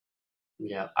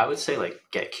Yeah, I would say like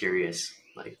get curious,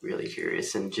 like really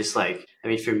curious. And just like, I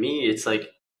mean, for me, it's like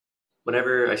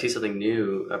whenever I see something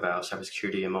new about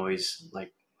cybersecurity, I'm always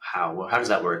like, how does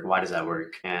that work? Why does that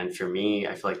work? And for me,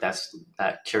 I feel like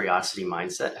that curiosity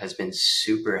mindset has been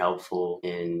super helpful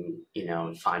in,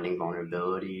 finding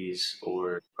vulnerabilities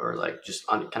or like just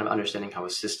kind of understanding how a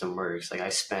system works.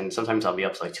 Like sometimes I'll be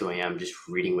up to like 2 a.m. just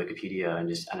reading Wikipedia and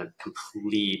just kind of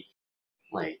complete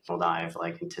like full dive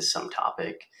like into some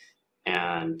topic.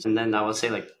 And then I would say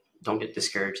like don't get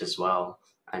discouraged as well.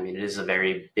 I mean, it is a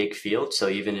very big field. So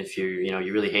even if you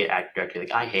really hate Active Directory,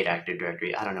 like I hate Active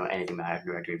Directory, I don't know anything about Active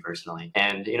Directory personally.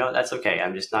 And, that's okay.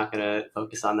 I'm just not going to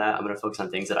focus on that. I'm going to focus on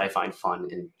things that I find fun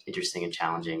and interesting and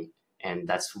challenging. And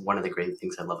that's one of the great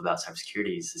things I love about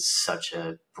cybersecurity is it's such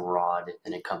a broad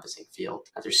and encompassing field.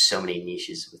 There's so many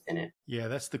niches within it. Yeah,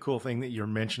 that's the cool thing that you're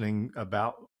mentioning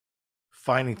about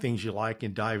finding things you like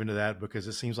and dive into that, because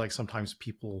it seems like sometimes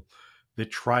people that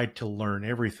tried to learn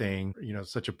everything,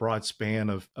 such a broad span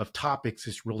of topics,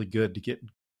 it's really good to get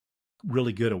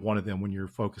really good at one of them when you're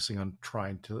focusing on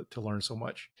trying to learn so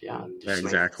much. Yeah, Yeah,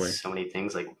 exactly. So many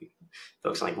things like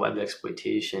focus on like web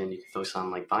exploitation. You can focus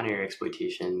on like binary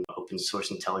exploitation. Open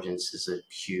source intelligence is a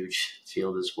huge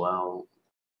field as well.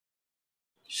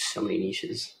 So many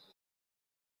niches.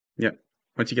 Yeah.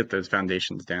 Once you get those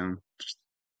foundations down, just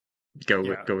go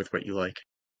with what you like.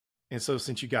 And so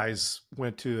since you guys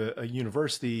went to a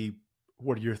university,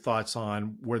 what are your thoughts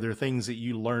on, were there things that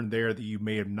you learned there that you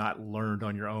may have not learned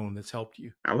on your own that's helped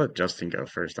you? I'll let Justin go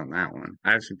first on that one.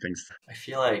 I have some things. I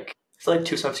feel like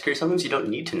to cybersecurity, sometimes you don't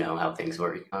need to know how things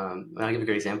work. I'll give a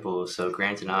great example. So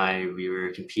Grant and I, we were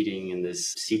competing in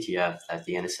this CTF that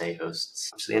the NSA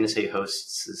hosts. So the NSA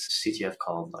hosts this CTF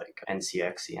called like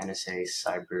NCX, the NSA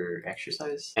Cyber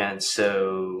Exercise. And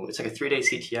so it's like a 3-day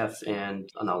CTF. And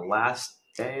on the last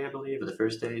day, I believe, or the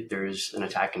first day, there's an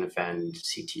attack and defend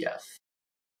CTF.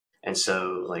 And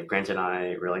so like Grant and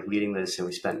I were like leading this, and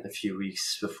we spent a few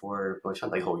weeks before, we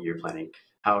spent like a whole year planning,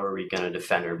 how are we going to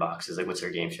defend our boxes? Like what's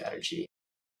our game strategy?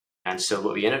 And so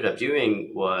what we ended up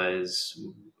doing was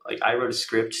like I wrote a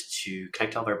script to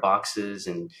connect all of our boxes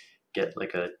and get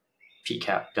like a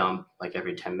PCAP dump like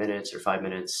every 10 minutes or 5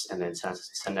 minutes, and then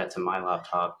send that to my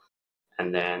laptop.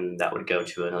 And then that would go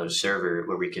to another server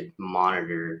where we could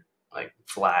monitor like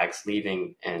flags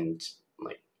leaving or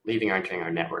entering our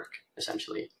network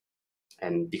essentially.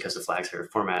 And because the flags are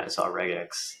format, it's all regex.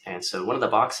 And so one of the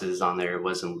boxes on there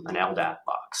was an LDAP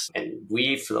box. And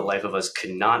we, for the life of us,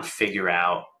 could not figure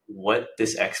out what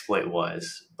this exploit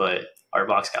was, but our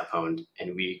box got pwned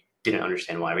and we didn't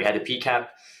understand why. We had the PCAP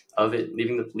of it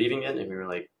leaving it, and we were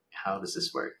like, how does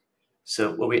this work?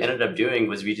 So what we ended up doing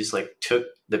was we just like took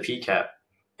the PCAP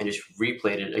and just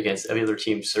replayed it against every other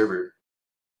team's server,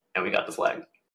 and we got the flag.